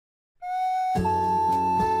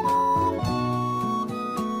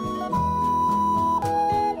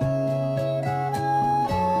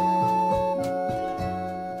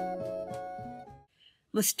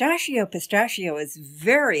Mustachio Pistachio is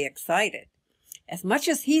very excited. As much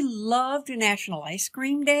as he loved National Ice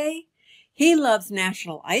Cream Day, he loves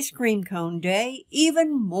National Ice Cream Cone Day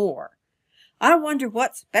even more. I wonder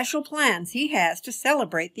what special plans he has to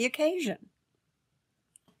celebrate the occasion.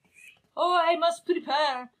 Oh, I must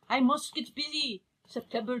prepare. I must get busy.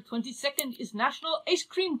 September 22nd is National Ice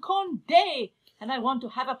Cream Cone Day, and I want to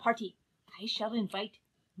have a party. I shall invite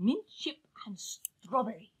mint chip and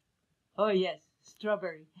strawberry. Oh, yes,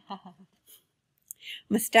 strawberry.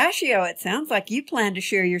 Mustachio, it sounds like you plan to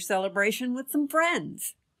share your celebration with some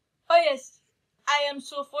friends. Oh, yes, I am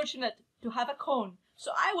so fortunate to have a cone,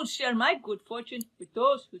 so I will share my good fortune with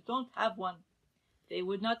those who don't have one. They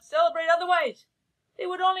would not celebrate otherwise. They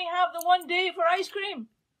would only have the one day for ice cream.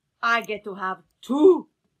 I get to have two.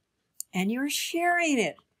 And you're sharing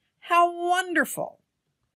it. How wonderful.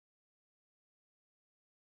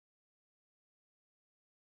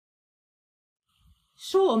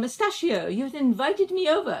 So, Mustachio, you've invited me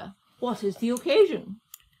over. What is the occasion?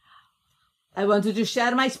 I wanted to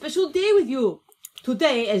share my special day with you.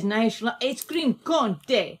 Today is National Ice Cream Cone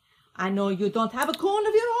Day. I know you don't have a cone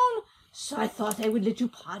of your own, so I thought I would let you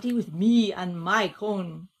party with me and my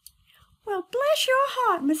cone. Well, bless your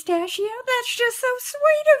heart, Mustachio. That's just so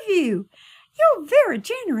sweet of you. You're very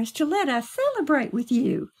generous to let us celebrate with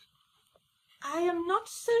you. I am not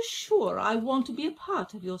so sure I want to be a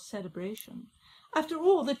part of your celebration. After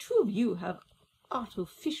all, the two of you have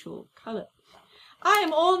artificial colors. I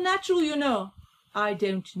am all natural, you know. I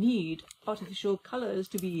don't need artificial colors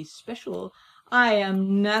to be special. I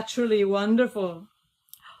am naturally wonderful.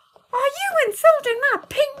 Are you insulting my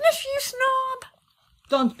pinkness, you snob?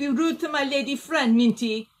 Don't be rude to my lady friend,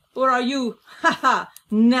 Minty, or are you,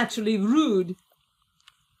 naturally rude?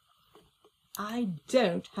 I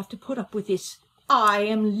don't have to put up with this. I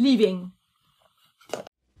am leaving.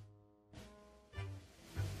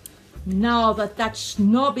 Now that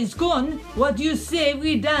snob is gone, what do you say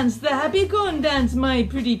we dance the happy cone dance, my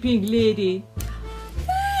pretty pink lady?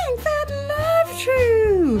 Thanks, I'd love to.